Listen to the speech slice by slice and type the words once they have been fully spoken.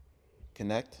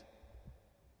Connect.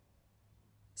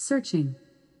 Searching.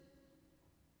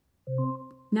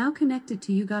 Now connected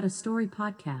to You Got a Story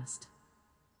podcast.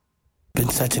 Been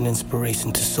such an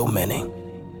inspiration to so many.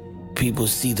 People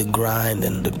see the grind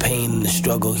and the pain and the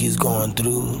struggle he's gone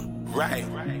through. Right.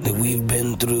 That we've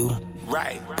been through.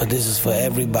 Right. But this is for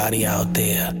everybody out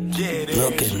there. Yeah,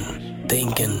 looking,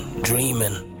 thinking,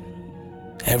 dreaming.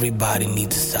 Everybody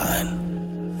needs a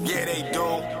sign. Yeah, they do.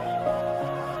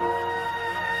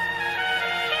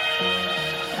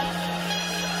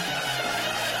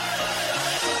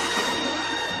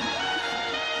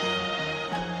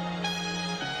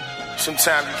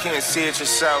 Sometimes you can't see it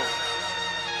yourself.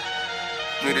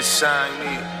 Need a sign,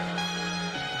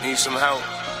 need some help.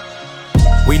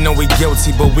 We know we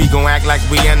guilty, but we gon' act like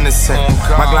we innocent.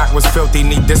 My Glock was filthy,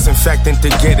 need disinfectant to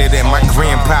get it in. My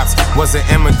grandpops was an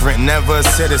immigrant, never a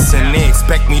citizen. They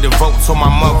expect me to vote, so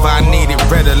my mother, I needed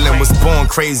Ritalin. Was born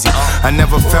crazy, I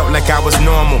never felt like I was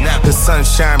normal. The sun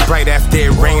shine bright after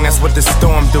it rain, that's what the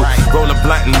storm do. Roll a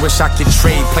blunt and wish I could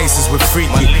trade places with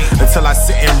Freaky. Until I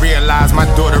sit and realize my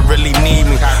daughter really need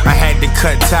me. I had to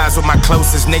cut ties with my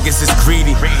closest niggas is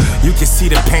greedy. You can see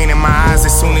the pain in my eyes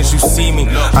as soon as you see me.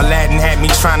 Aladdin had me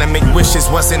trying to make wishes,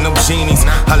 wasn't no genies.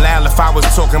 Halal if I was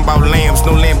talking about lambs,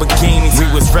 no Lamborghinis. We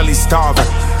was really starving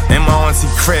in my auntie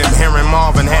crib, hearing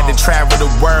Marvin. Had to travel the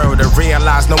world to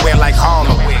realize nowhere like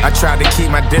Harlem. I tried to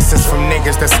keep my distance from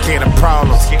niggas that scared of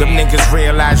problems. Them niggas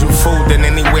realize you fool, then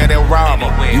anywhere they'll rob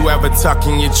them. You ever tuck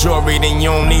in your jewelry, then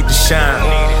you don't need to shine.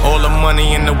 All the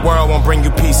money in the world won't bring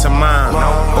you peace of mind.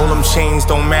 All them chains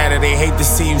don't matter, they hate to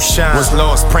see you shine. Was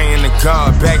lost praying to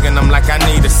God, begging them like I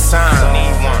need a sign.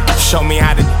 Show me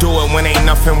how to do it when ain't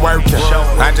nothing working.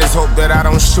 I just hope that I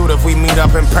don't shoot if we meet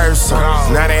up in person.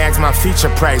 Now they ask my feature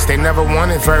price, they never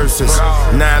wanted verses.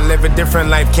 Now I live a different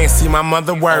life, can't see my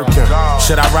mother working.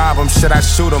 Should I rob him, should I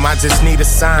shoot him, I just need a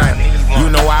sign. You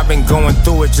know I've been going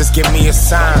through it, just give me a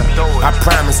sign. I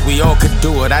promise we all could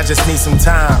do it, I just need some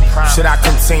time. Should I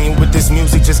continue with this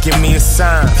music, just give me a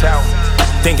sign.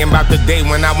 Thinking about the day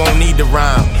when I won't need to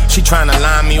rhyme. She tryna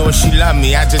lie me or she love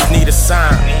me, I just need a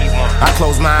sign. I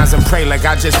close my eyes and pray like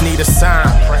I just need a sign.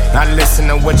 I listen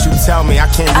to what you tell me, I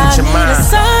can't read your mind. I need a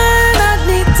sign, I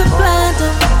need to blind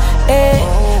them,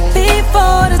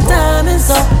 before the time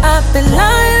is up. I've been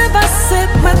lying if I set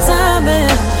my time in,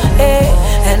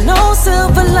 and no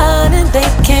silver lining, they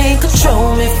can't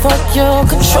control me. Fuck your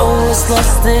control, it's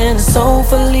lost in the soul.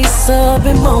 Lisa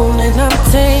been moaning, I'm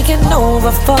taking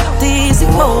over. Fuck these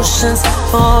emotions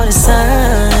for the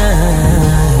sign.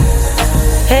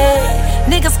 Hey,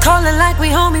 niggas calling like we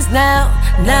homies now.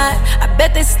 Not, I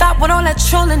bet they stop with all that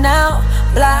trolling now.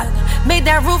 Block, made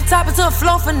that rooftop into a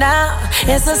floor for now.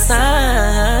 It's a sign.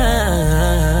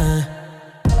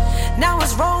 Now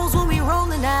it's rolls when we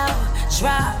rolling out.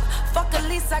 Drop, fuck at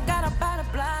least I got a by the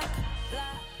block.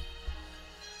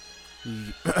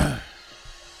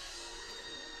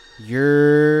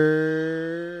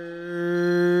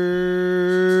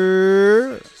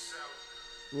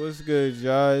 What's good,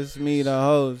 y'all? It's me, the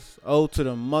host. O to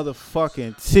the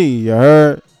motherfucking T, you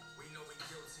heard?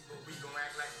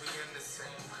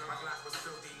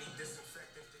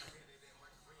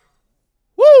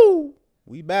 Woo!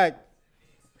 We back.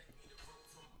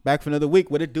 Back for another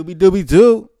week with a doobie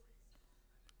do.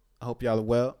 I hope y'all are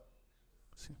well.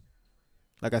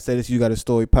 Like I said, this You Got a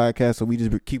Story podcast, so we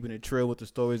just be keeping it trill with the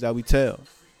stories that we tell.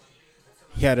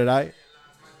 Yeah, did I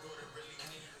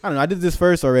don't know. I did this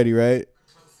first already, right?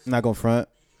 I'm not gonna front.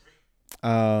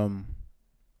 And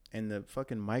the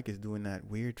fucking mic is doing that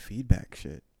weird feedback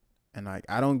shit. And like,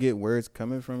 I don't get where it's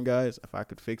coming from, guys. If I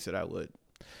could fix it, I would.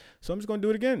 So I'm just gonna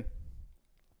do it again.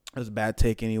 It was a bad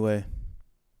take anyway.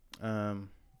 I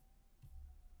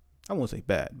won't say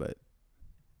bad, but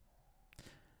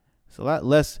it's a lot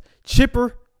less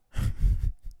chipper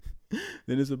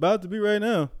than it's about to be right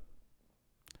now.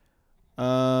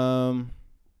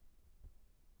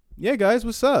 Yeah, guys,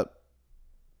 what's up?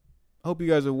 Hope you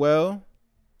guys are well.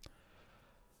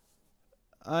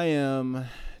 I am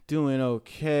doing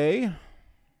okay.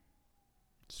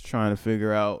 Just trying to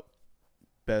figure out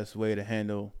best way to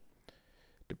handle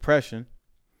depression.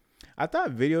 I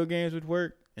thought video games would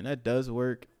work, and that does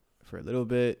work for a little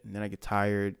bit, and then I get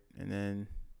tired, and then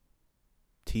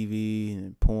TV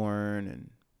and porn,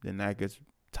 and then that gets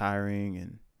tiring,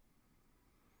 and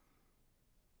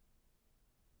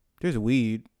there's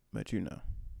weed, but you know,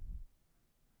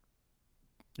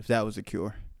 if that was a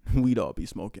cure, we'd all be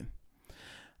smoking.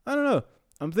 I don't know.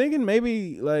 I'm thinking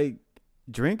maybe like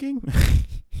drinking.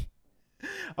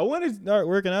 I want to start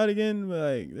working out again, but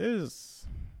like there's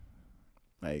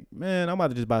like, man, I'm about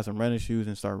to just buy some running shoes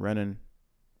and start running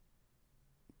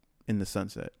in the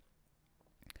sunset.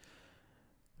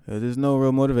 There's no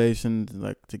real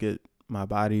motivation to get my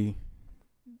body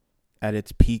at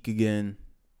its peak again.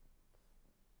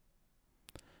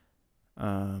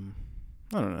 I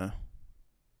don't know.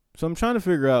 So I'm trying to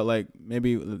figure out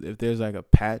maybe if there's a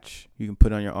patch you can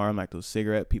put on your arm like those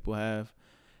cigarette people have,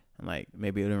 and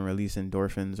maybe it'll release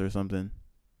endorphins or something.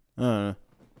 I don't know.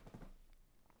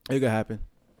 It could happen.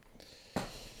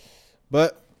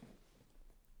 But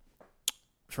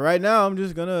for right now, I'm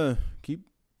just gonna keep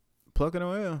plucking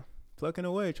away,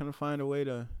 trying to find a way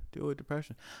to deal with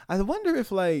depression. I wonder if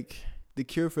the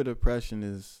cure for depression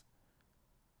is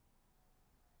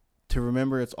to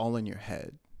remember it's all in your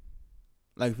head.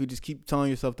 If you just keep telling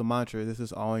yourself the mantra, this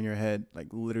is all in your head.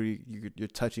 Literally, you're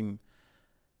touching.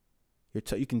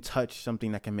 You can touch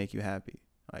something that can make you happy.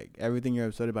 Everything you're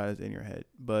upset about is in your head.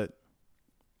 But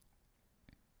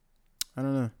I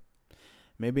don't know.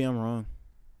 Maybe I'm wrong.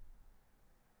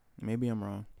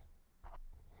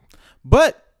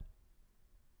 But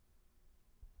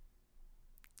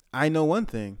I know one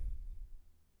thing.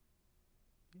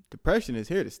 Depression is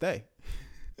here to stay.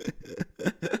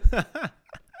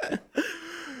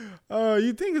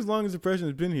 You think as long as depression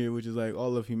has been here, which is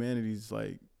all of humanity's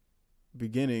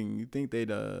beginning, you think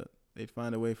they'd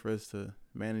find a way for us to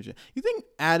manage it. You think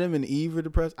Adam and Eve were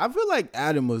depressed? I feel like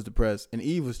Adam was depressed and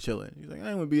Eve was chilling. He's I ain't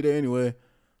gonna be there anyway.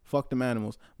 Fuck them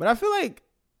animals. But I feel like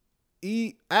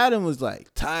Adam was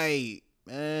tight,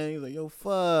 man. He's yo,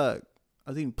 fuck. I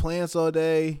was eating plants all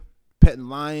day, petting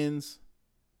lions.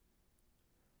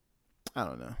 I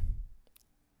don't know.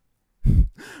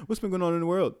 What's been going on in the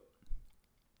world?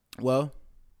 Well,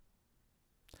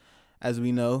 as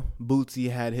we know,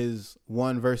 Bootsy had his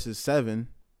 1 versus 7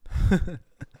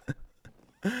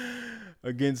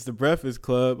 against the Breakfast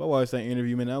Club. I watched that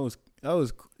interview, man. That was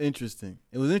interesting.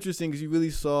 It was interesting because you really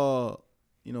saw,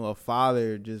 a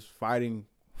father just fighting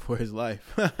for his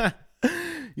life.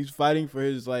 He's fighting for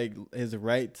his his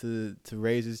right to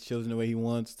raise his children the way he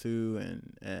wants to,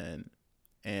 and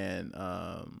I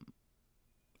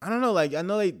don't know. I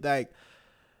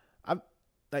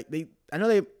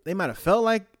know they might have felt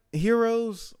like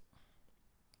heroes,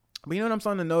 but you know what I'm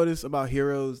starting to notice about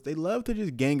heroes? They love to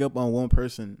just gang up on one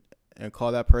person and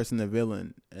call that person the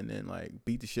villain, and then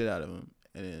beat the shit out of him,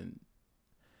 and then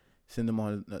send him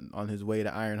on his way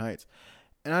to Iron Heights.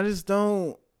 And I just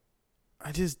don't.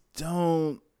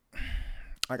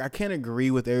 I can't agree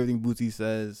with everything Bootsy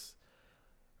says,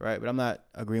 right? But I'm not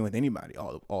agreeing with anybody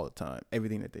all the time,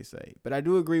 everything that they say. But I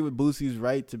do agree with Bootsy's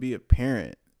right to be a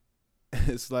parent.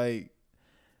 It's he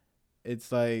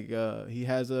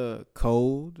has a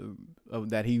code of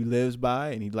that he lives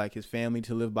by, and he'd like his family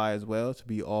to live by as well, to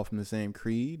be all from the same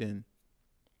creed. And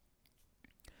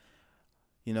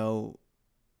I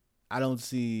don't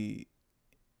see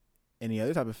any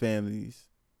other type of families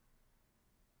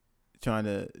trying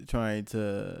to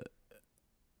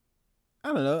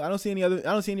I don't know. I don't see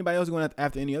anybody else going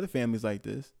after any other families like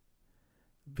this.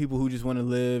 People who just want to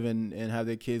live and have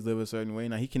their kids live a certain way.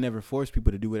 Now, he can never force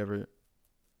people to do whatever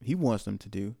he wants them to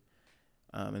do.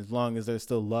 As long as there's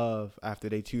still love after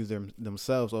they choose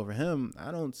themselves over him,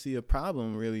 I don't see a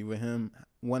problem really with him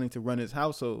wanting to run his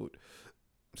household,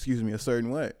 a certain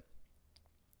way.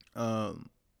 And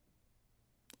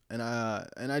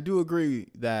I do agree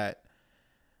that,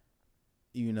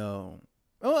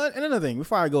 Oh, and another thing,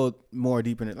 before I go more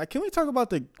deep in it, can we talk about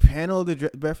the panel of the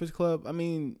Breakfast Club? I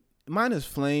mean, mine is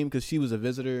Flame because she was a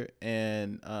visitor,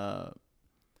 and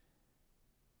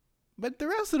but the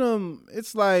rest of them,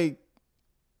 it's like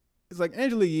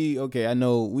Angela Yee. Okay,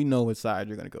 we know what side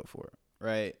you're gonna go for,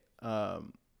 right?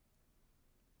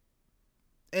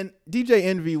 And DJ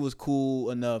Envy was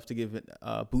cool enough to give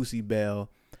Boosie bail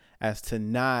as to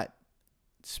not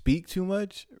speak too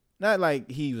much. Not like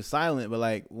he was silent, but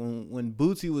when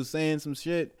Bootsy was saying some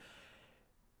shit,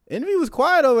 Envy was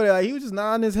quiet over there. He was just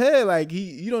nodding his head.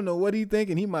 You don't know what he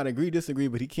thinking. He might agree, disagree,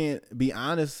 but he can't be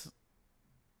honest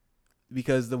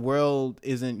because the world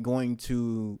isn't going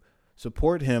to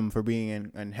support him for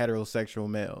being a heterosexual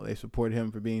male. They support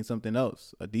him for being something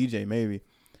else, a DJ maybe.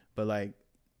 But like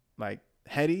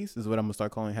headies is what I'm gonna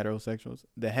start calling heterosexuals.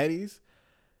 The headies.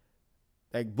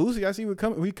 Boosie, I see we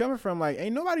coming from.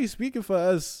 Ain't nobody speaking for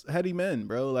us heady men,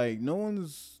 bro. No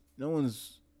one's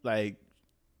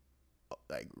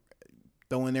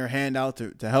throwing their hand out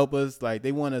to help us.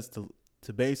 They want us to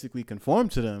basically conform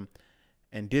to them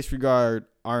and disregard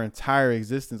our entire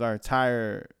existence, our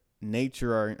entire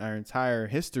nature, our entire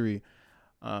history.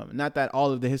 Not that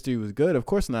all of the history was good, of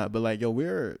course not. But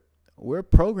we're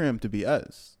programmed to be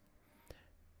us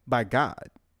by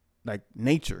God.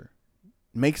 Nature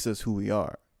makes us who we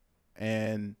are.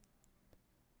 And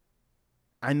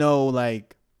I know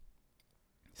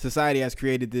society has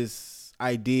created this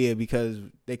idea because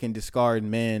they can discard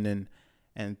men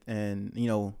and you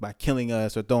know, by killing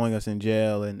us or throwing us in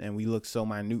jail, and we look so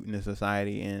minute in the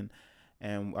society, and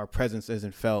our presence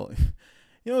isn't felt.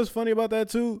 You know what's funny about that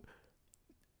too?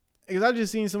 Because I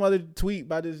just seen some other tweet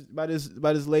by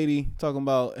this lady talking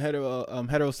about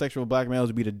heterosexual black males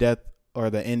would be the death or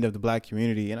the end of the black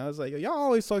community, and I was like, y'all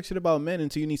always talk shit about men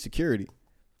until you need security,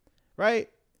 right?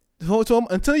 So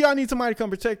until y'all need somebody to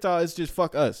come protect y'all, it's just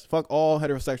fuck us, fuck all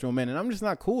heterosexual men, and I'm just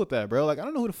not cool with that, bro. Like, I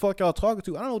don't know who the fuck y'all talking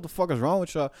to. I don't know what the fuck is wrong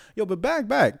with y'all, yo. But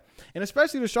back, and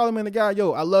especially the Charlamagne the guy,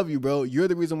 yo, I love you, bro. You're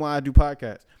the reason why I do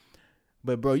podcasts,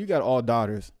 but bro, you got all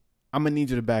daughters. I'm gonna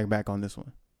need you to back on this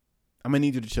one. I'm gonna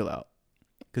need you to chill out,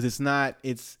 because it's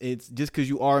just because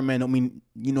you are a man don't mean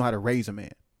you know how to raise a man.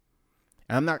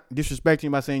 And I'm not disrespecting you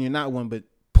by saying you're not one, but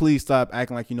please stop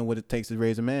acting like you know what it takes to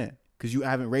raise a man, because you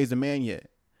haven't raised a man yet.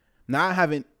 Now, I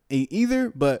haven't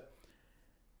either, but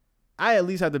I at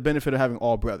least have the benefit of having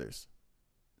all brothers.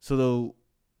 So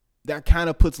that kind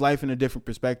of puts life in a different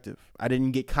perspective. I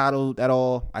didn't get coddled at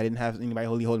all. I didn't have anybody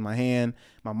holding my hand.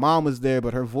 My mom was there,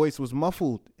 but her voice was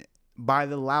muffled by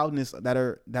the loudness that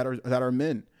are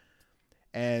men.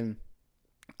 And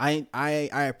I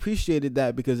appreciated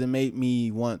that, because it made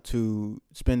me want to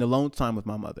spend alone time with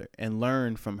my mother and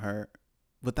learn from her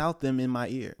without them in my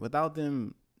ear, without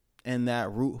them and that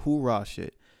hoorah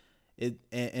shit.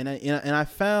 And I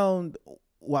found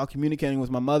while communicating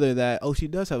with my mother that, she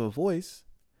does have a voice.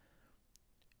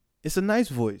 It's a nice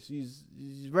voice. She's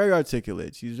very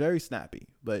articulate. She's very snappy,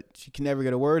 but she can never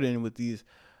get a word in with these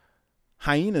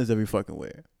hyenas every fucking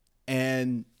where.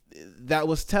 And that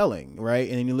was telling, right?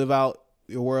 And then you live out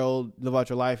your world, live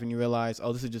out your life, and you realize,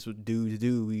 this is just what dudes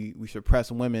do. We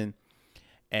suppress women.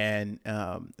 And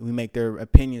we make their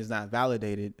opinions not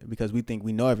validated because we think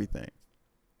we know everything.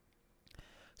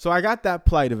 So I got that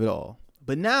plight of it all.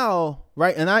 But now,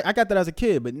 right, and I got that as a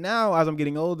kid. But now as I'm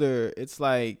getting older, it's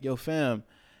like, yo, fam,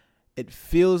 it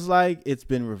feels like it's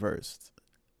been reversed.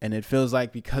 And it feels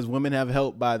like because women have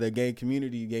help by the gay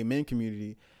community, gay men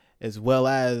community, as well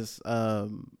as,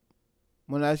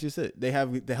 when I just said, they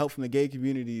have the help from the gay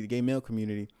community, the gay male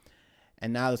community.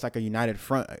 And now it's like a united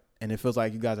front, and it feels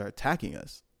like you guys are attacking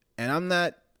us. And I'm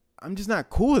just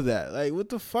not cool with that. Like, what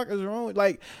the fuck is wrong with,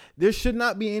 like, there should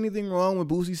not be anything wrong with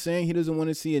Boosie saying he doesn't want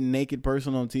to see a naked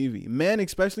person on TV. Men,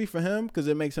 especially for him, because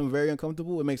it makes him very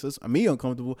uncomfortable. It makes me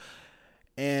uncomfortable.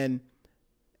 And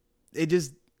it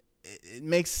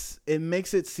makes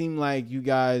it seem like you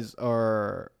guys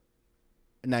are,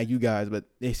 not you guys, but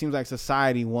it seems like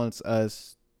society wants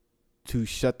us to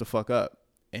shut the fuck up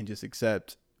and just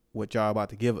accept what y'all about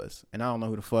to give us. And I don't know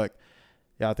who the fuck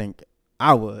y'all think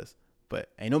I was, but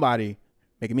ain't nobody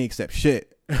making me accept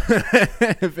shit.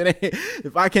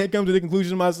 If I can't come to the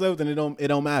conclusion myself, then it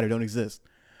don't matter, it don't exist.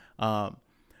 To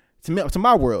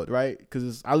my world, right?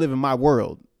 Because I live in my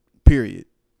world, period.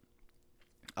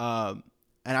 And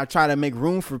I try to make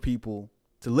room for people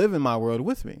to live in my world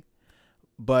with me.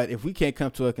 But if we can't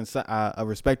come to a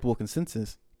respectable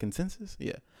consensus,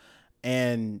 yeah,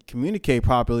 and communicate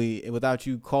properly without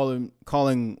you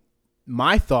calling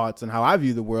my thoughts and how I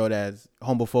view the world as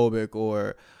homophobic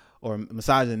or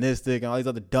misogynistic and all these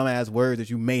other dumbass words that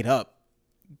you made up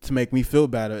to make me feel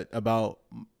bad about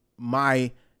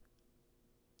my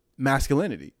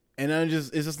masculinity, and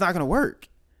it's just not gonna work.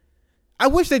 I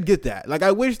wish they'd get that. Like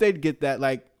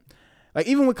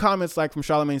even with comments like from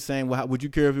Charlamagne saying, "Well, would you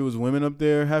care if it was women up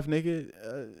there half naked?"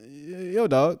 Yo,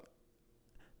 dog,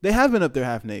 they have been up there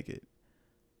half naked,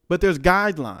 but there's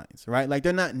guidelines, right? Like,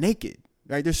 they're not naked,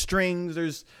 right? There's strings,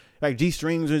 there's like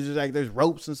G-strings, there's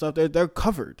ropes and stuff. They're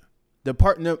covered. The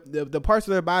parts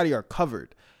of their body are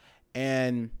covered,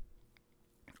 and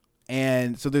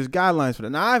so there's guidelines for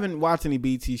that. Now, I haven't watched any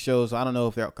BT shows, so I don't know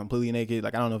if they're completely naked.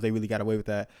 Like, I don't know if they really got away with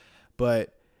that,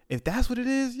 but if that's what it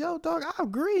is, yo, dog, I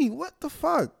agree. What the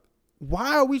fuck?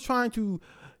 Why are we trying to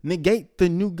negate the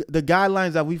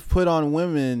guidelines that we've put on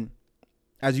women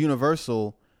as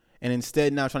universal, and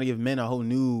instead now trying to give men a whole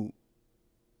new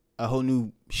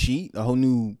sheet, a whole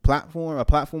new platform, a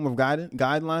platform of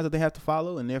guidelines that they have to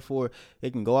follow, and therefore they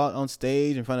can go out on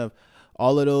stage in front of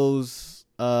all of those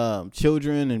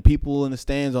children and people in the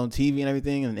stands on TV and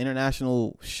everything, and an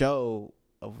international show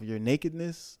of your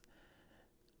nakedness.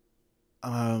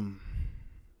 I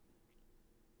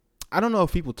don't know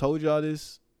if people told y'all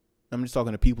this. I'm just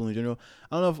talking to people in general.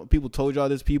 I don't know if people told y'all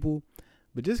this, people,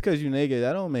 but just because you're naked,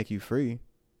 that don't make you free.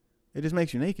 It just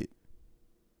makes you naked.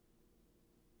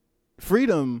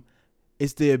 Freedom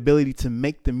is the ability to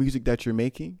make the music that you're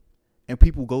making and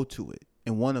people go to it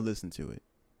and want to listen to it.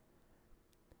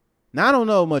 Now, I don't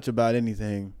know much about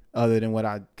anything other than what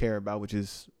I care about, which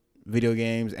is video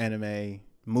games, anime,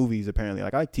 movies. Apparently,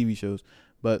 like I like TV shows,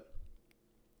 but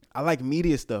I like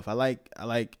media stuff. I like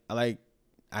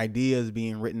ideas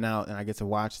being written out, and I get to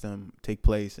watch them take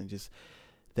place, and just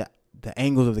the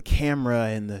angles of the camera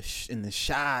and the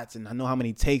shots, and I know how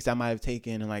many takes I might have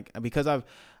taken, and like because I've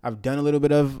done a little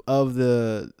bit of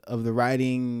the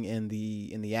writing and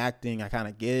the acting, I kind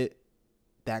of get it.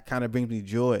 That kind of brings me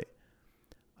joy.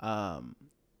 But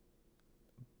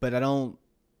I don't.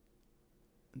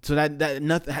 So that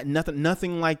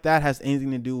nothing like that has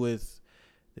anything to do with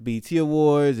the BET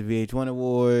Awards, the VH1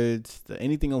 Awards,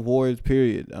 anything awards.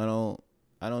 Period.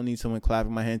 I don't need someone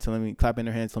clapping their hands telling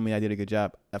me I did a good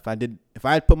job. If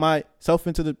I put myself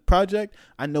into the project,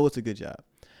 I know it's a good job.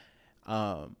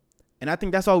 And I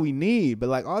think that's all we need. But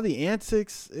like all the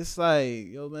antics, it's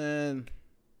like, yo, man,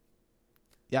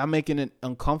 yeah, I'm making it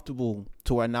uncomfortable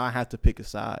to where now I have to pick a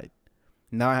side.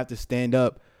 Now I have to stand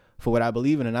up for what I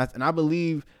believe in, and I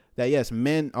believe that yes,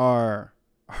 men are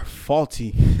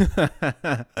faulty.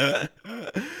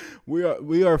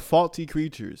 we are faulty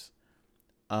creatures.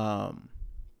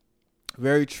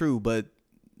 Very true, but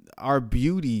our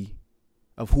beauty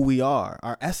of who we are,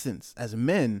 our essence as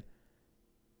men,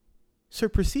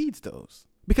 supersedes those.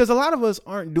 Because a lot of us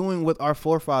aren't doing what our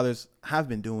forefathers have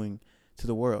been doing to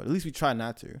the world. At least we try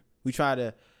not to. We try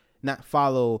to not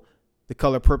follow the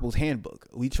Color Purple's handbook.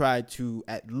 We try to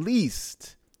at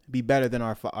least be better than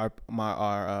our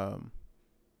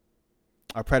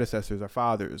predecessors, our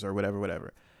fathers, or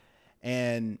whatever.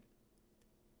 And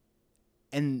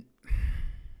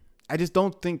I just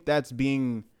don't think that's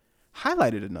being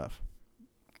highlighted enough.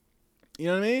 You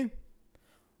know what I mean?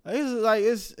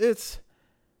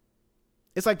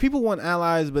 It's like people want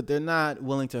allies, but they're not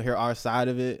willing to hear our side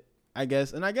of it, I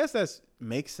guess. And I guess that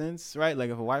makes sense, right?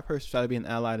 Like if a white person tried to be an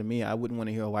ally to me, I wouldn't want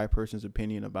to hear a white person's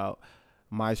opinion about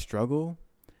my struggle.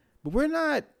 But we're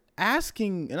not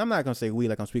asking, and I'm not going to say we,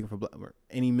 like I'm speaking for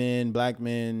any men, black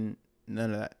men,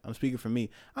 none of that. I'm speaking for me.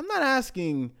 I'm not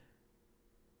asking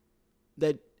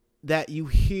that you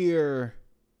hear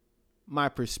my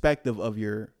perspective of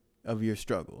your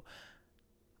struggle.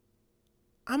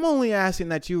 I'm only asking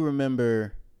that you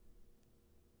remember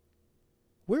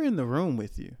we're in the room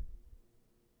with you.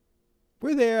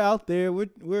 We're there out there.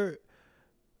 We're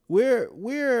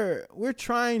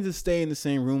trying to stay in the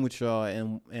same room with y'all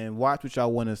and watch what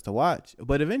y'all want us to watch.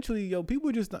 But eventually, people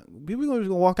are just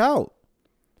gonna walk out.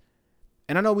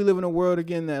 And I know we live in a world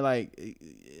again that like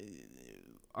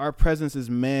our presence as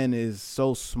men is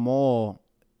so small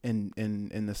in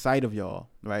the sight of y'all,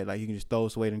 right? Like you can just throw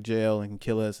us away in jail and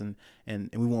kill us and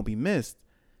we won't be missed.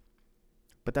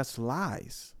 But that's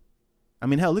lies. I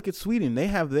mean, hell, look at Sweden. They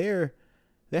have their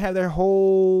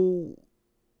whole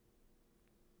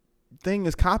thing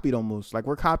is copied almost. Like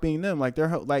we're copying them. Like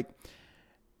they're like,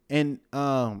 and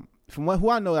from who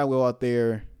I know that will out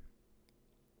there,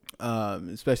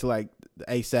 especially like the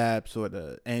ASAPs or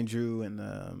the Andrew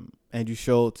and Andrew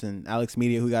Schultz and Alex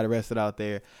Media who got arrested out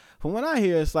there. From what I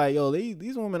hear, it's like, yo,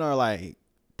 these women are like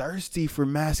thirsty for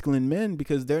masculine men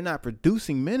because they're not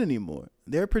producing men anymore.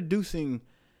 They're producing,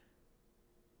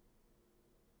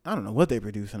 I don't know what they're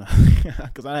producing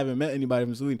because I haven't met anybody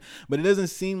from Sweden, but it doesn't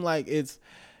seem like it's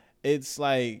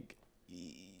like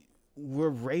we're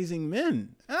raising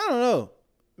men. I don't know.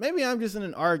 Maybe I'm just in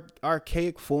an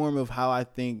archaic form of how I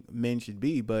think men should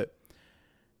be, but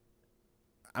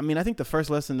I mean, I think the first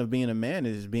lesson of being a man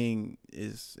is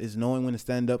knowing when to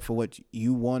stand up for what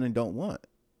you want and don't want.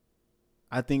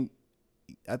 I think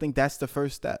that's the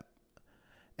first step.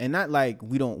 And not like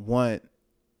we don't want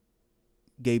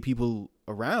gay people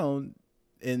around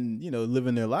and,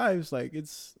 living their lives. Like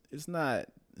it's not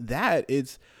that.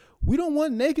 It's we don't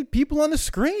want naked people on the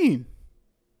screen.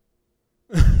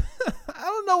 I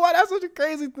don't know why that's such a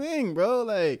crazy thing, bro.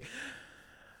 Like,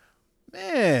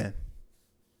 man.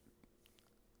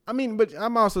 I mean, but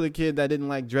I'm also the kid that didn't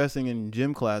like dressing in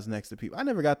gym class next to people. I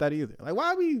never got that either. Like,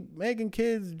 why are we making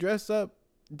kids dress up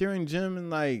during gym and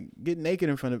like get naked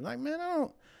in front of? Like, man,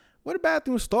 where the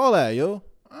bathroom stall at, yo?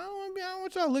 I don't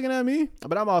want y'all looking at me.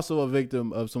 But I'm also a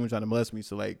victim of someone trying to molest me,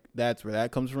 so like that's where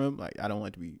that comes from. Like, I don't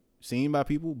want to be seen by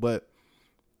people, but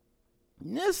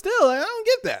yeah, still, like, I don't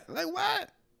get that. Like, why?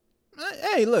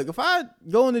 Hey, look, if I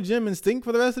go in the gym and stink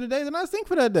for the rest of the day, then I stink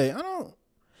for that day.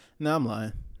 No, I'm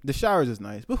lying. The showers is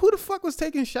nice. But who the fuck was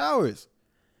taking showers?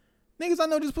 Niggas I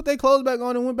know just put their clothes back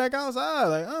on and went back outside.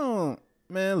 Like,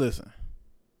 man, listen.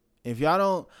 If y'all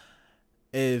don't,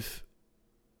 if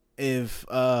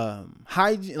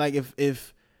hygiene, like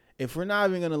if we're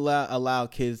not even gonna allow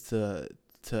kids to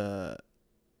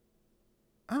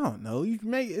I don't know,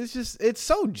 it's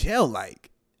so jail like,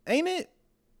 ain't it?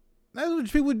 That's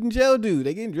what people in jail do.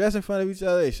 They get dressed in front of each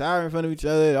other. They shower in front of each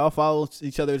other. They all follow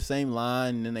each other the same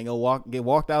line. And then they get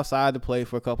walked outside to play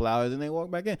for a couple hours. And they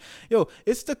walk back in. Yo,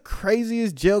 it's the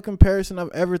craziest jail comparison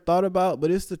I've ever thought about.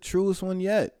 But it's the truest one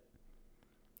yet.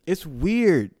 It's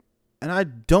weird. And I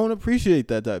don't appreciate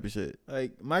that type of shit.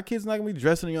 Like, my kid's not going to be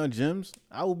dressing in your gyms.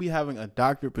 I will be having a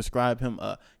doctor prescribe him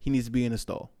he needs to be in a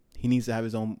stall. He needs to have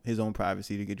his own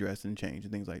privacy to get dressed and change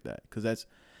and things like that. Because that's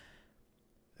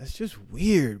just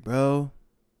weird, bro.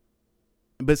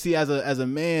 But see, as a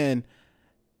man,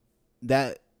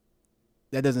 that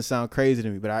doesn't sound crazy to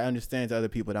me. But I understand to other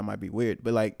people that might be weird.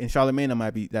 But like in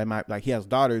Charlamagne, that might like he has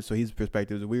daughters, so his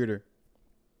perspective is weirder.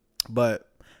 But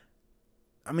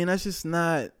I mean, that's just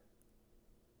not.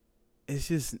 It's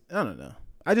just, I don't know.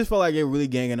 I just felt like they were really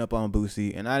ganging up on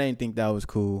Boosie, and I didn't think that was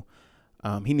cool.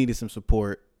 He needed some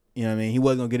support. You know what I mean? He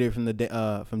wasn't gonna get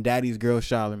it from Daddy's girl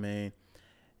Charlamagne.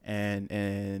 And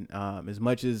as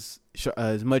much as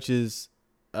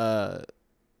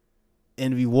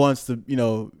Envy wants to, you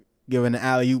know, give an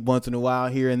alley-oop once in a while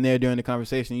here and there during the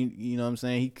conversation, you know what I'm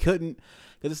saying? He couldn't,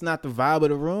 because it's not the vibe of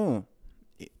the room.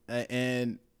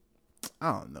 And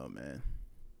I don't know, man.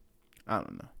 I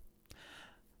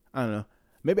don't know.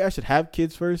 Maybe I should have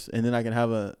kids first, and then I can have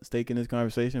a stake in this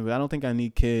conversation. But I don't think I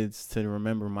need kids to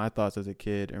remember my thoughts as a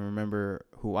kid and remember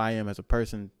who I am as a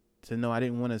person. To know I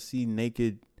didn't want to see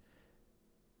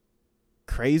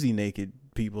crazy naked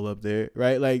people up there,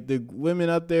 right? Like the women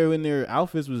up there in their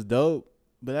outfits was dope,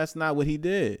 but that's not what he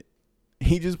did.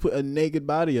 He just put a naked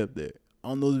body up there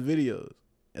on those videos.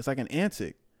 It's like an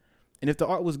antic. And if the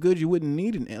art was good, you wouldn't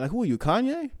need an antic. Like, who are you,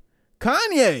 Kanye?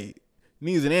 Kanye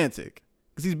needs an antic.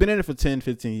 Because he's been in it for 10,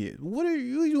 15 years. What are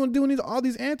you going to do all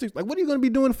these antics? Like, what are you going to be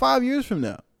doing 5 years from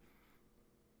now?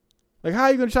 Like, how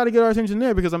are you going to try to get our attention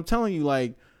there? Because I'm telling you,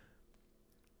 like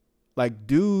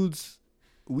dudes,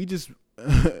 we just,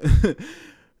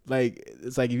 like,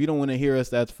 it's like, if you don't want to hear us,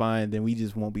 that's fine. Then we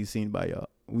just won't be seen by y'all.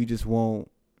 We won't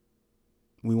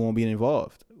be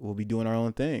involved. We'll be doing our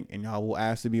own thing. And y'all will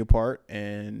ask to be a part.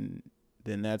 And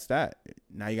then that's that.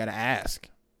 Now you got to ask,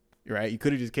 right? You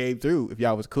could have just came through if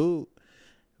y'all was cool.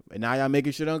 And now y'all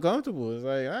making shit uncomfortable. It's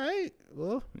like, all right,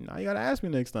 well, now you got to ask me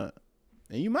next time.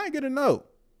 And you might get a no.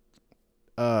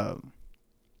 And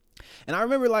I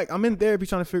remember, like, I'm in therapy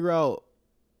trying to figure out,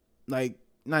 like,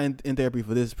 not in therapy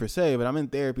for this per se, but I'm in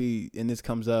therapy and this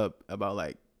comes up about,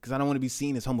 like, because I don't want to be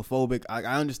seen as homophobic. I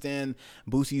understand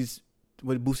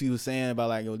what Boosie was saying about,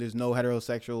 like, yo, there's no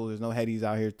heterosexual, there's no headies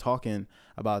out here talking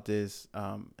about this.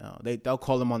 They'll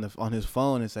call him on his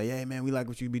phone and say, hey, man, we like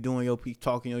what you be doing, yo, keep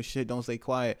talking your shit, don't stay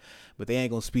quiet. But they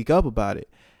ain't gonna speak up about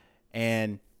it.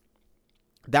 And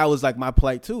that was like my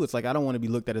plight too. It's like, I don't want to be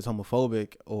looked at as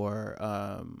homophobic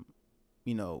or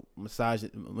you know,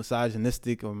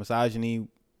 misogynistic or misogyny,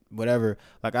 whatever.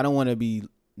 Like, I don't want to be, you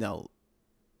know,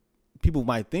 people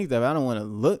might think that, but I don't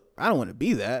want to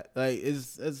be that. Like,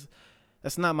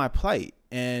 that's not my plight.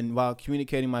 And while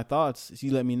communicating my thoughts, she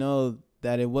let me know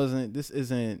that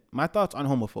my thoughts aren't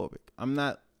homophobic.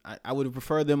 I would have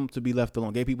preferred them to be left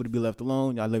alone. Gay people to be left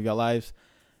alone. Y'all live your lives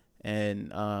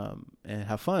and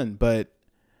have fun. But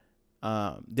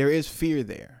there is fear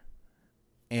there.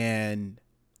 And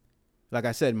like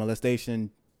I said,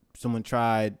 molestation, someone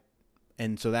tried.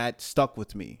 And so that stuck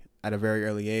with me at a very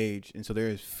early age. And so there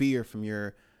is fear from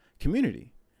your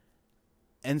community.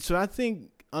 And so I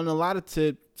think on a lot of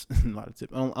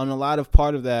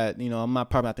part of that, you know, I'm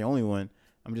probably not the only one.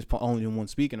 I'm just only one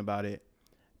speaking about it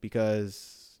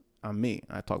because I'm me.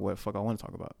 I talk what the fuck I want to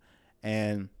talk about.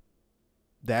 And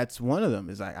that's one of them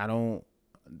is like,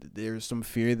 there's some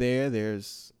fear there.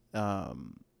 There's,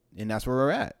 and that's where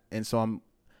we're at. And so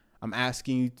I'm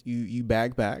asking you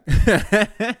back.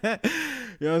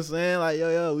 You know what I'm saying? Like,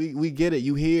 yo, we get it.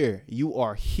 You here. You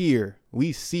are here.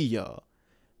 We see y'all.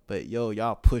 But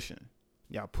y'all pushing.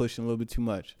 Y'all pushing a little bit too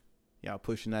much. Y'all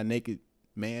pushing that naked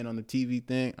man on the TV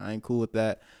thing. I ain't cool with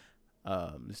that.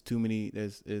 There's too many.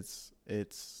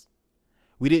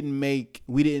 We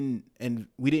didn't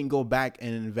go back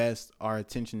and invest our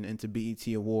attention into BET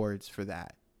Awards for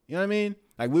that. You know what I mean?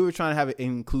 Like, we were trying to have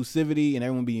inclusivity and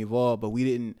everyone be involved, but we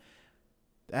didn't.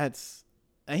 And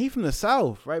he from the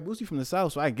South, right? Boosie from the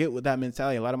South, so I get with that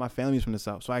mentality. A lot of my family's from the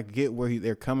South, so I get where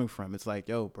they're coming from. It's like,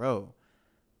 yo, bro,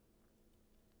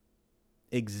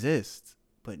 exist,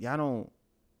 but y'all don't.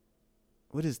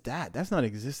 What is that? That's not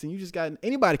existing. You just got,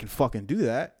 anybody can fucking do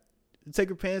that. Take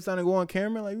your pants down and go on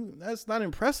camera. Like, that's not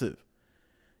impressive.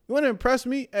 You want to impress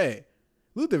me? Hey,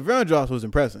 Luther Vandross was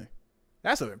impressing.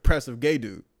 That's an impressive gay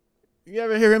dude. You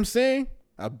ever hear him sing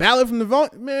a ballad from the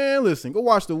vault? Man, listen, go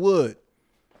watch The Wood.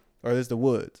 Or it's The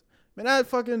Woods. Man, that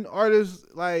fucking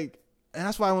artist, like, And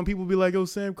that's why when people be like, yo,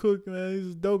 Sam Cooke, man,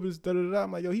 he's dope as da-da-da,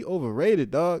 I'm like, yo, he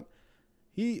overrated, dog.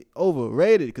 He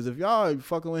overrated. Because if y'all are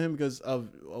fucking with him because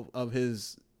of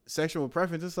his sexual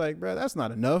preference, it's like, bro, that's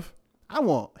not enough. I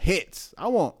want hits. I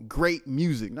want great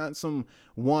music, not some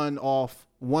one-off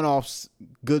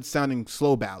good sounding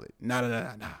slow ballad. Nah.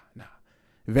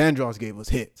 Vandross gave us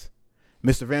hits.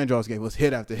 Mr. Vandross gave us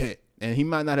hit after hit. And he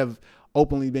might not have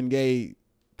openly been gay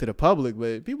to the public,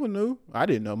 but people knew. I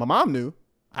didn't know. My mom knew.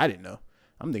 I didn't know.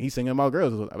 I'm thinking he's singing about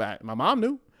girls. My mom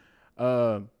knew.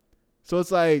 So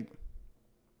it's like,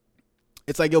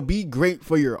 yo, be great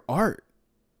for your art.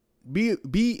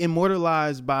 Be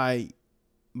immortalized by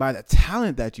the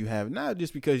talent that you have, not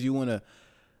just because you want to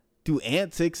do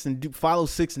antics and follow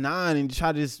 6ix9ine and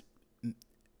try to just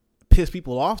piss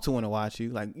people off to want to watch you.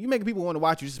 Like, you make people want to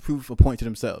watch you just to prove a point to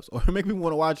themselves, or make people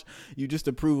want to watch you just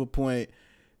to prove a point.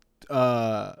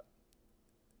 I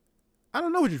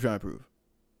don't know what you're trying to prove,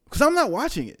 because I'm not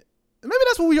watching it. Maybe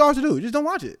that's what we all should do. Just don't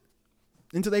watch it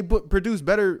until they produce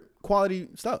better quality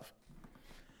stuff.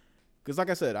 Because like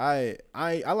I said, I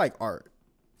like art.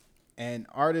 And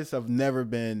artists have never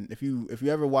been, if you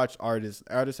ever watch artists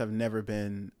have never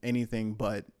been anything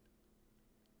but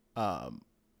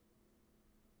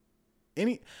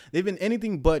they've been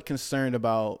anything but concerned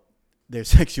about their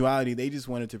sexuality. They just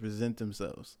wanted to present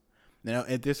themselves. Now,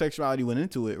 if their sexuality went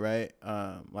into it, right?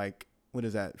 Like, what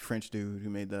is that French dude who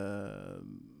made the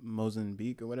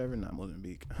Mozambique or whatever? Not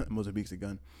Mozambique. Mozambique's a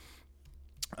gun.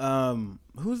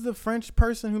 Who's the French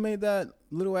person who made that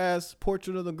little ass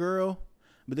portrait of the girl?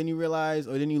 But then you realize,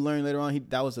 or then you learn later on,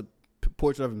 that was a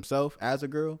portrait of himself as a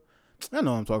girl. I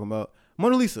know what I'm talking about.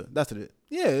 Mona Lisa. That's it.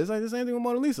 Yeah, it's like the same thing with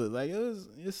Mona Lisa. Like,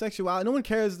 it's sexuality. No one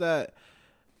cares that.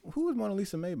 Who was Mona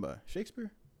Lisa made by?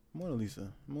 Shakespeare? Mona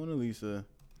Lisa.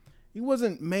 He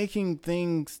wasn't making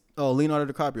things. Oh,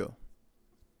 Leonardo DiCaprio.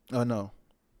 Oh, no.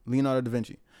 Leonardo da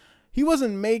Vinci. He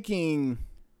wasn't making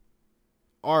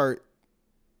art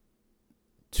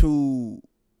to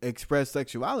express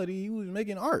sexuality. He was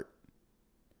making art.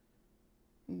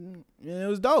 And it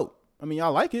was dope. I mean,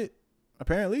 y'all like it,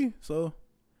 apparently. So,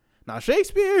 now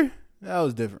Shakespeare, that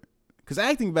was different. Because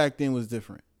acting back then was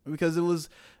different. Because it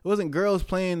wasn't girls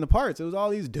playing the parts. It was all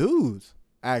these dudes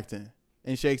acting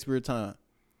in Shakespeare time.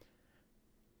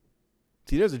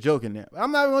 See, there's a joke in there.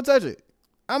 I'm not even going to touch it.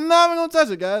 I'm not even going to touch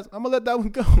it, guys. I'm going to let that one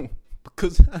go.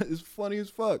 Because it's funny as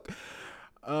fuck.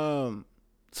 So,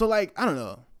 like, I don't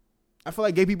know. I feel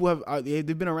like gay people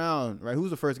they've been around, right?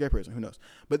 Who's the first gay person? Who knows?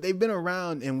 But they've been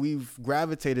around, and we've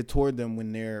gravitated toward them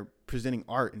when they're presenting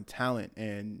art and talent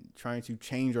and trying to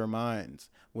change our minds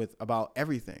about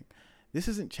everything. This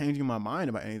isn't changing my mind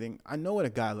about anything. I know what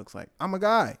a guy looks like. I'm a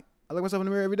guy. I look myself in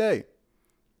the mirror every day.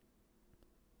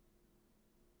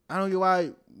 I don't get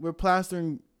why we're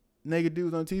plastering naked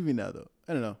dudes on TV now, though.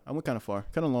 I don't know. I went kind of far,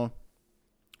 kind of long.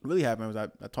 What really happened was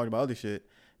I talked about other shit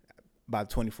by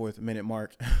the 24th minute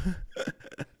mark.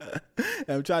 And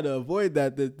I'm trying to avoid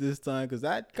that this time because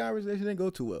that conversation didn't go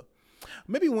too well.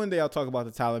 Maybe one day I'll talk about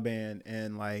the Taliban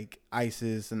and like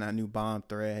ISIS and that new bomb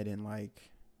threat and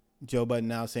like Joe Budden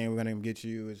now saying we're going to get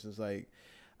you. It's just like,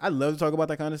 I love to talk about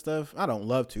that kind of stuff. I don't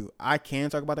love to. I can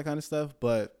talk about that kind of stuff,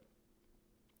 but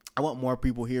I want more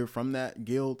people here from that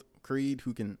guild creed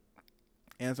who can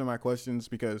answer my questions,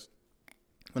 because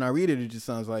when I read it, it just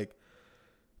sounds like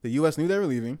the U.S. knew they were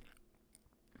leaving.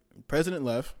 The president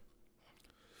left.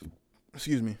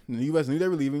 Excuse me. The U.S. knew they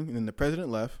were leaving, and then the president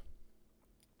left.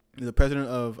 The president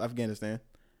of Afghanistan,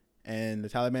 and the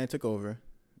Taliban took over,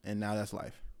 and now that's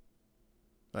life.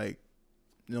 Like,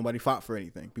 nobody fought for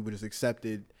anything. People just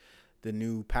accepted the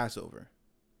new Passover.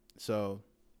 So,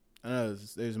 I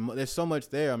don't know. There's so much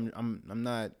there. I'm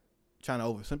not trying to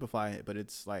oversimplify it, but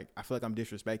it's like I feel like I'm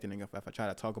disrespecting if I try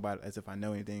to talk about it as if I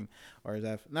know anything, or as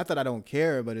if, not that I don't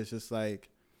care, but it's just like,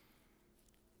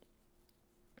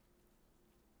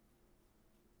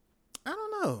 I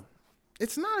don't know.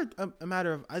 It's not a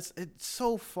matter of it's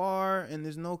so far, and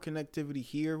there's no connectivity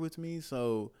here with me,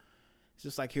 so it's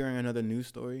just like hearing another news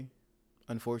story,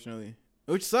 unfortunately,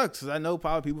 which sucks because I know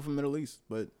probably people from the Middle East,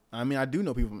 but I mean I do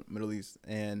know people from the Middle East,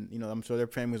 and you know I'm sure their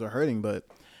families are hurting, but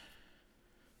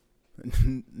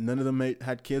none of them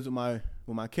had kids with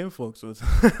my kinfolk, so it's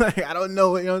like I don't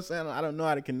know, you know what I'm saying? I don't know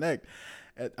how to connect.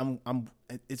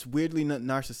 It's weirdly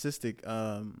narcissistic.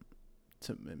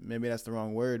 Maybe that's the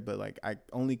wrong word, but like I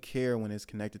only care when it's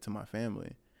connected to my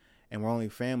family, and we're only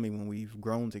family when we've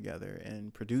grown together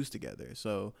and produced together.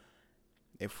 So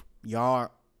if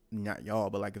not y'all,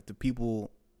 but like if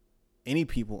any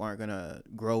people aren't gonna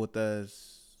grow with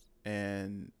us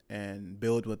and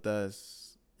build with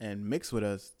us and mix with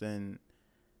us, then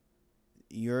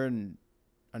you're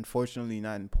unfortunately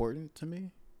not important to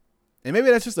me. And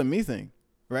maybe that's just a me thing,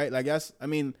 right? Like,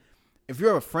 if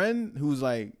you're a friend who's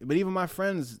like, but even my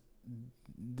friends,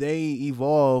 they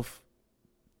evolve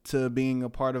to being a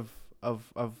part of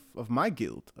my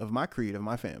guild, of my creed, of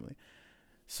my family.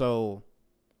 So,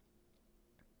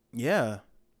 yeah,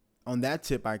 on that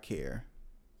tip, I care.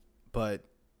 But,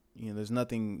 there's no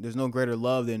greater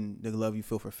love than the love you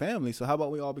feel for family. So how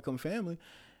about we all become family,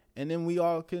 and then we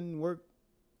all can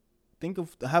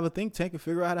have a think tank and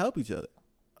figure out how to help each other.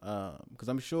 Because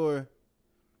I'm sure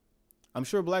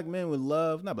black men would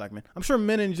love, not black men, I'm sure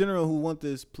men in general who want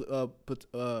this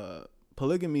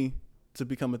polygamy to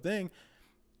become a thing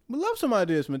would love some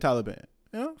ideas from the Taliban,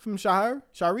 from Shahara,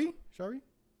 from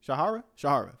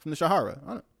the Shahara.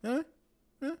 I don't,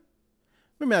 yeah.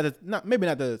 Maybe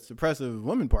not the suppressive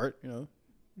woman part. You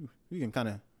can kind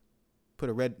of put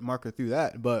a red marker through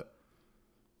that, but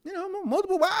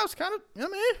multiple wives, kind of.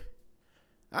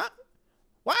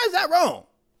 Why is that wrong?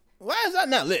 Why is that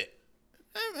not lit?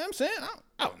 I'm saying,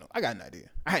 I don't know. I got an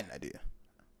idea. I had an idea.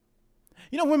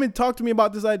 Women talk to me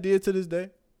about this idea to this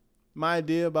day. My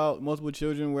idea about multiple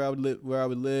children, where I would live, where I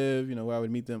would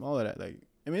meet them, all of that.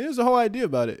 There's a whole idea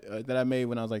about it that I made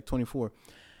when I was like 24,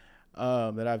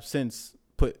 that I've since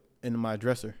put in my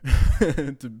dresser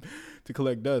to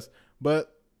collect dust.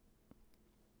 But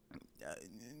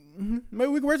maybe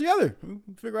we can work together. We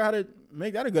can figure out how to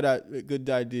make that a good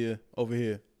idea over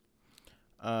here.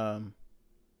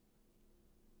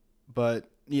 But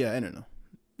yeah, I don't know.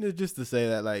 Just to say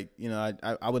that, I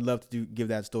would love to give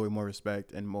that story more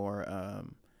respect and more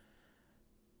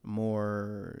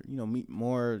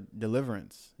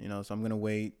deliverance. So I'm gonna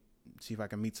wait, see if I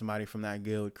can meet somebody from that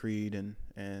guild creed and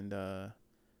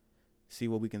see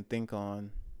what we can think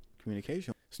on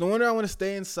communication. It's no wonder I want to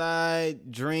stay inside,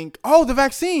 drink. Oh, the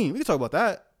vaccine. We can talk about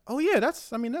that. Oh yeah,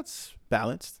 that's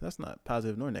balanced. That's not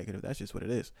positive nor negative. That's just what it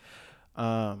is.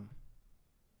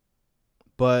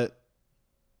 But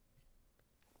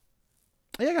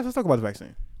yeah, I guess let's talk about the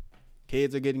vaccine.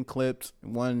 Kids are getting clipped.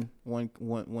 One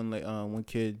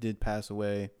kid did pass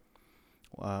away.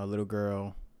 A little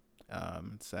girl.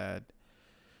 It's sad.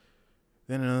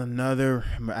 Then another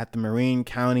at the Marine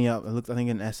County. I think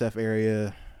in SF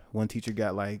area. One teacher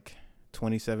got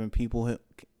 27 people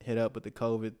hit up with the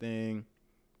COVID thing.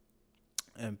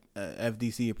 And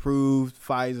FDC approved.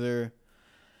 Pfizer.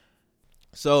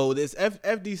 So this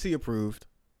FDC approved.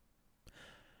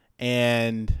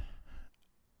 And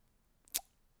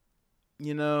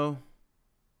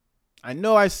I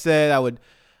know I said I would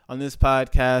on this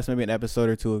podcast, maybe an episode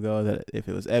or two ago, that if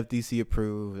it was FDC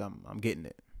approved, I'm getting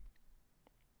it.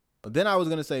 But then I was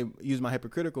going to use my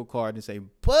hypocritical card and say,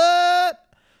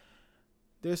 but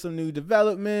there's some new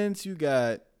developments. You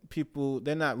got people,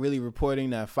 they're not really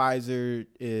reporting that Pfizer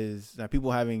that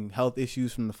people having health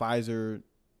issues from the Pfizer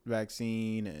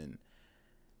vaccine,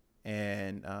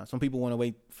 and some people want to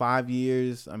wait 5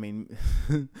 years. One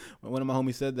of my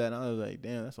homies said that, and I was like,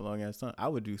 damn, that's a long ass time. I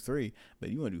would do 3, but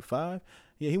you want to do 5?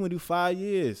 Yeah, he want to do 5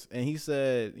 years. And he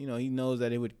said, he knows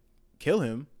that it would kill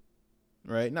him,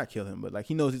 right? Not kill him, but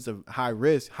he knows it's a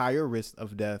higher risk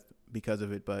of death because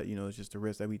of it. But, it's just a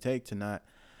risk that we take to not,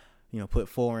 put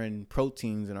foreign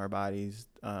proteins in our bodies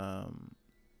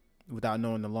without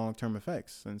knowing the long-term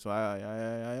effects. And so I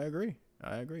agree.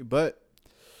 But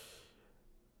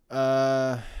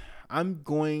I'm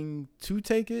going to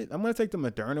take it. I'm going to take the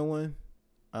Moderna one,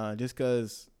 just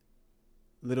because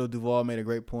Little Duval made a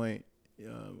great point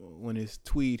when his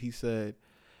tweet. He said,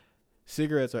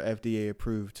 cigarettes are FDA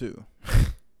approved too.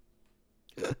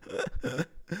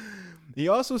 He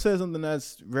also said something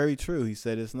that's very true. He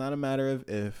said, it's not a matter of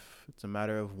if, it's a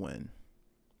matter of when.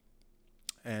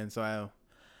 And so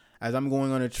as I'm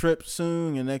going on a trip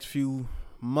soon in the next few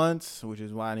months, which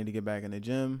is why I need to get back in the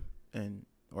gym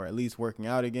or at least working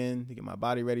out again to get my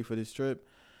body ready for this trip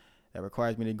that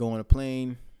requires me to go on a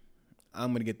plane,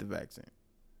 I'm going to get the vaccine.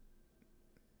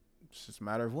 It's just a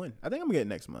matter of when. I think I'm going to get it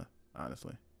next month,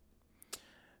 honestly.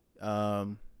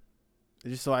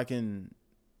 Just so I can,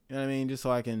 just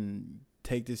so I can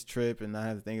take this trip and not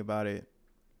have to think about it.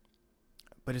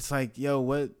 But it's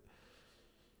what?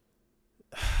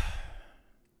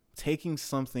 Taking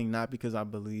something not because I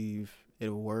believe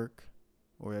it'll work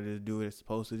or that it'll do what it's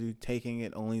supposed to do, taking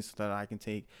it only so that I can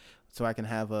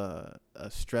have a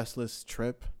stressless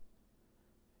trip.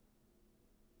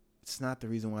 It's not the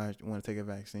reason why I want to take a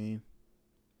vaccine.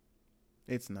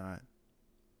 It's not.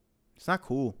 It's not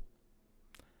cool.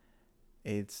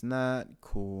 It's not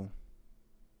cool.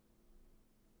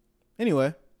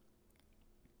 Anyway.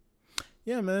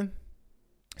 Yeah, man.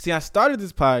 See, I started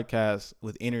this podcast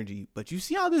with energy, but you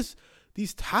see how these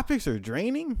topics are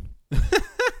draining?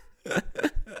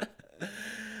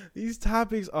 These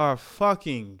topics are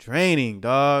fucking draining,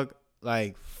 dog.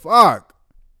 Like, fuck.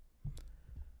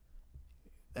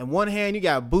 On one hand, you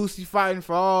got Boosie fighting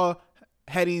for all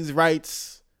Hetty's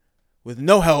rights with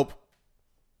no help.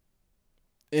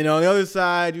 And on the other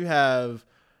side, you have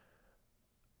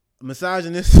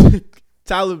misogynistic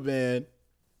Taliban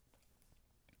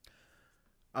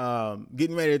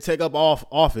getting ready to take up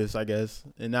office, I guess.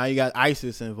 And now you got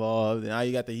ISIS involved. And now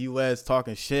you got the U.S.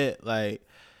 talking shit like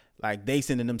they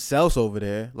sending themselves over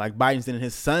there. Like Biden sending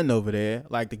his son over there.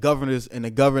 Like the governors and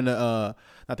the governor,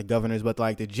 not the governors, but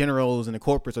like the generals and the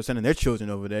corporates are sending their children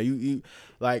over there. You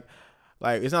like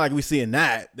it's not like we seeing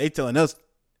that. They telling us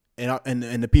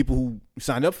and the people who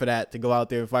signed up for that to go out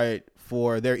there and fight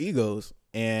for their egos.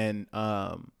 And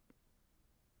I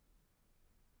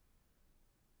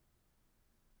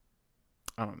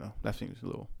don't know. That seems a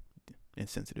little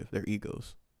insensitive. Their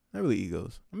egos. Not really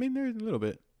egos. I mean, there's a little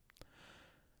bit.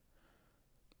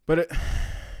 But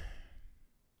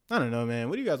I don't know, man.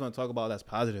 What do you guys want to talk about that's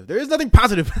positive? There is nothing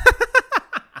positive.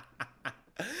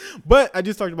 But I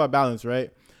just talked about balance,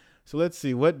 right? So let's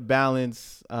see. What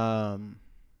balance do I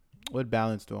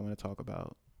want to talk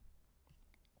about?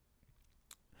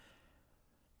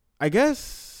 I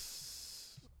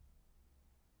guess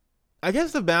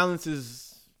the balance is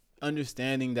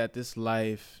understanding that this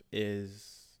life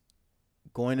is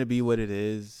going to be what it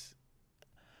is,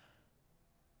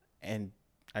 and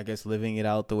I guess living it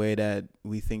out the way that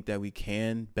we think that we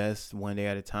can best one day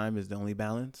at a time is the only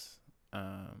balance.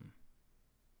 Because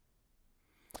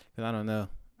I don't know.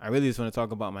 I really just want to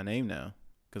talk about my name now,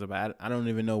 because I don't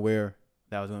even know where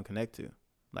that was going to connect to,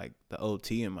 like the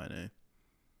OT in my name.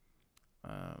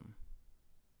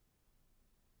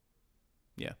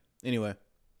 Yeah. Anyway,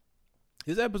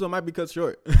 this episode might be cut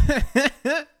short.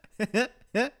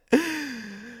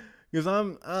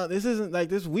 Because this isn't like,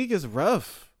 this week is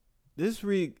rough. This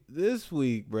week,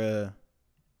 bruh.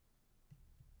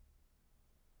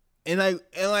 And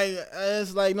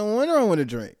it's like no wonder I want to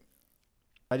drink.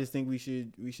 I just think we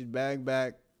should bag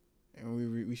back,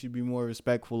 and we should be more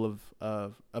respectful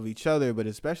of each other. But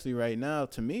especially right now,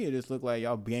 to me, it just looked like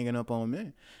y'all ganging up on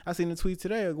men. I seen a tweet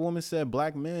today. A woman said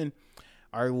black men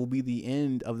will be the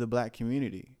end of the black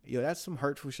community. Yo, that's some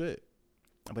hurtful shit.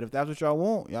 But if that's what y'all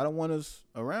want, y'all don't want us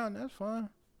around, that's fine.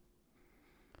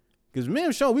 Because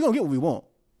men show we gonna get what we want.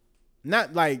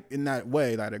 Not like in that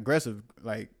way, like aggressive,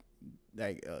 like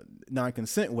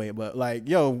non-consent way, but like,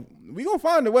 yo, we gonna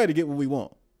find a way to get what we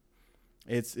want.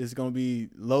 It's gonna be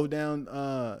low down.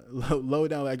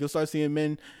 Like you'll start seeing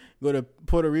men go to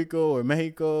Puerto Rico or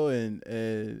Mexico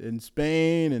and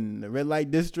Spain and the red light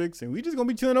districts, and we just gonna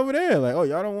be chilling over there. Like, oh,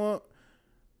 y'all don't want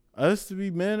us to be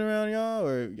men around y'all,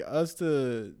 or us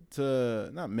to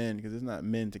not men, because it's not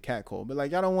men to catcall, but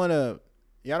like y'all don't want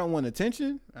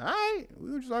attention. All right,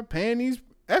 we'll just start paying these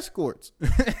escorts.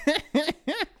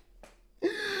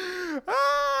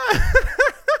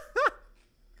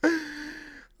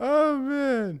 Oh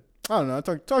man, I don't know. I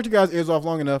talked to you guys ears off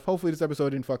long enough. Hopefully this episode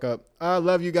didn't fuck up. I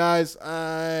love you guys.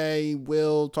 I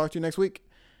will talk to you next week.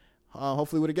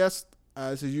 Hopefully with a guest.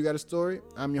 This is You Got a Story.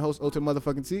 I'm your host, Ota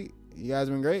Motherfucking T. You guys have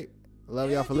been great. Love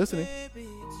y'all for listening.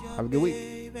 Have a good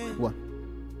week. What?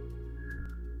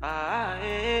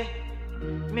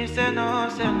 Me say no.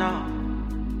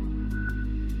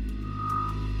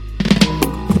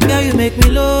 Girl, you make me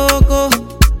loco.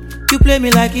 You play me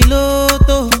like a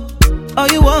lotto. All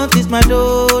you want is my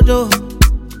dodo.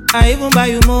 I even buy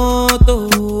you moto.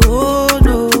 Oh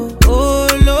no, oh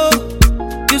no.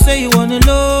 You say you want a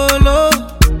lolo,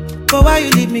 but why you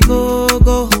leave me go?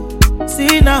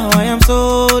 See now I am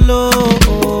solo.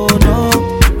 Oh no.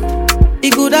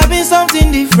 It could have been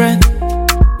something different.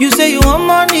 You say you want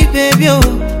money, baby, oh.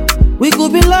 We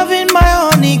could be loving my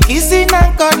honey, kissing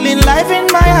and cuddling, life in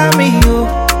Miami,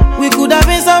 oh. We could have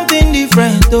been something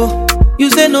different, oh. You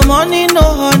say no money, no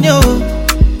honey, oh.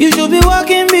 You should be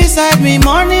walking beside me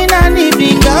morning and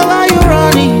evening, girl, why you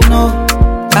running, no?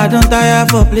 I don't tire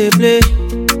for play.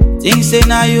 Things say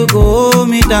now you go hold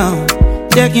me down.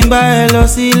 Checking by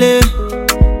Elosile.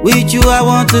 With you I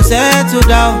want to settle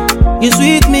down. You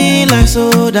sweet me like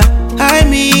soda, high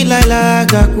me like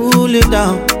lager, cool it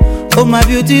down. Oh my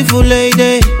beautiful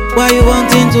lady, why you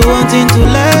wanting to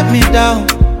let me down?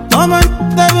 Oh my,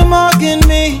 they be mocking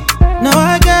me. Now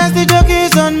I guess the joke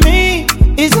is on me.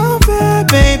 It's unfair,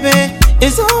 baby.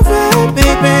 It's unfair,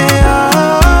 baby.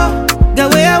 Oh, the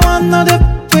way I want no the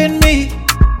with me.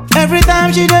 Every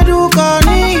time she do call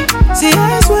me. See,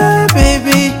 I swear,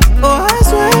 baby. Oh, I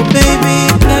swear, baby.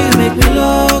 Now you make me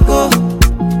loco.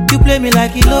 You play me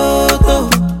like a lotto.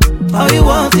 All you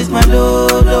want is my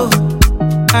dodo.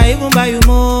 I even buy you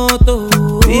moto.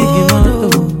 Big moto.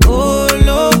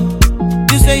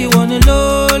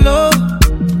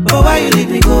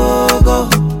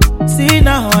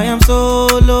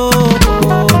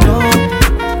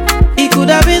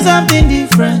 been something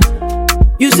different.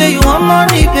 You say you want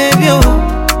money, baby,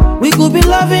 oh. We could be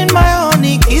loving my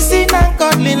honey, kissing and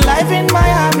cuddling, life in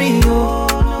Miami,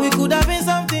 oh. We could have been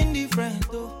something different,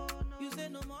 oh. You say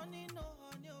no money, no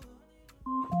honey,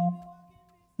 oh.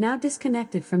 Now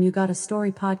disconnected from You Got a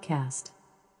Story podcast.